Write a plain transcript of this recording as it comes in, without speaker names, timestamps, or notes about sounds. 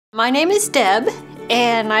My name is Deb,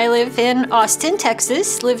 and I live in Austin,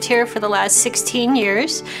 Texas. Lived here for the last 16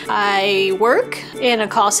 years. I work in a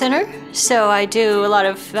call center, so I do a lot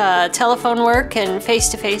of telephone work and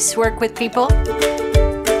face-to-face work with people.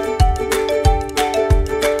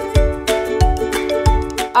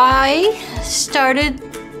 I started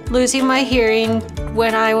losing my hearing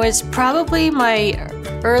when I was probably my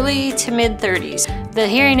early to mid-30s. The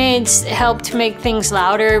hearing aids helped make things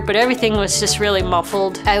louder, but everything was just really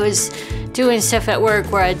muffled. I was doing stuff at work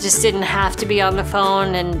where I just didn't have to be on the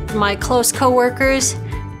phone, and my close co-workers,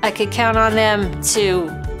 I could count on them to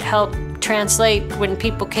help translate when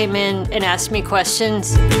people came in and asked me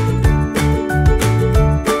questions.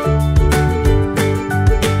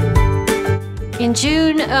 In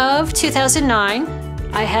June of 2009,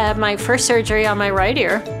 I had my first surgery on my right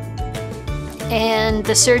ear, and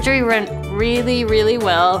the surgery went really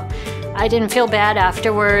well. I didn't feel bad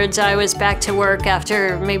afterwards. I was back to work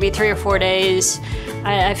after maybe 3 or 4 days.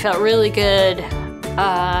 I felt really good.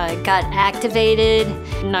 I got activated,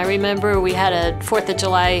 and I remember we had a 4th of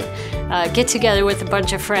July get together with a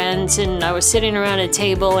bunch of friends, and I was sitting around a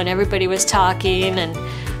table and everybody was talking, and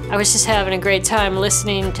I was just having a great time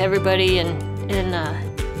listening to everybody and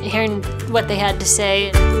hearing what they had to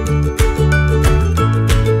say.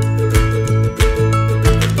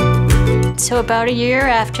 So about a year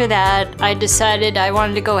after that, I decided I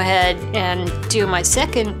wanted to go ahead and do my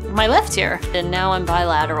left ear, and now I'm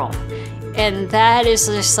bilateral. And that is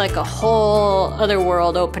just like a whole other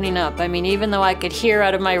world opening up. I mean, even though I could hear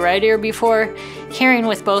out of my right ear before, hearing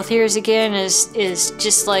with both ears again is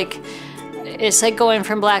just like, it's like going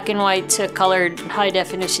from black and white to colored high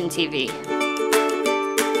definition TV.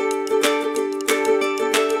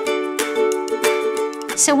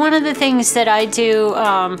 So one of the things that I do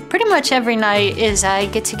pretty much every night is I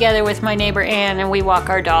get together with my neighbor Ann and we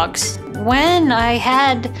walk our dogs. When I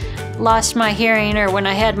had lost my hearing, or when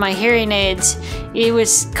I had my hearing aids, it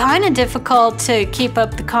was kind of difficult to keep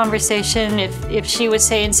up the conversation. If she was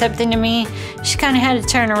saying something to me, she kind of had to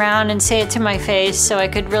turn around and say it to my face so I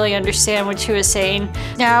could really understand what she was saying.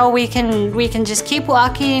 Now we can just keep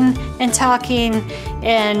walking and talking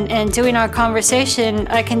and doing our conversation.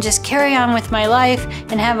 I can just carry on with my life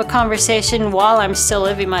and have a conversation while I'm still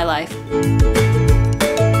living my life.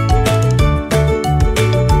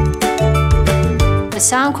 The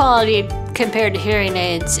sound quality compared to hearing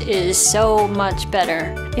aids is so much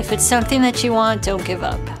better. If it's something that you want, don't give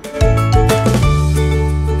up.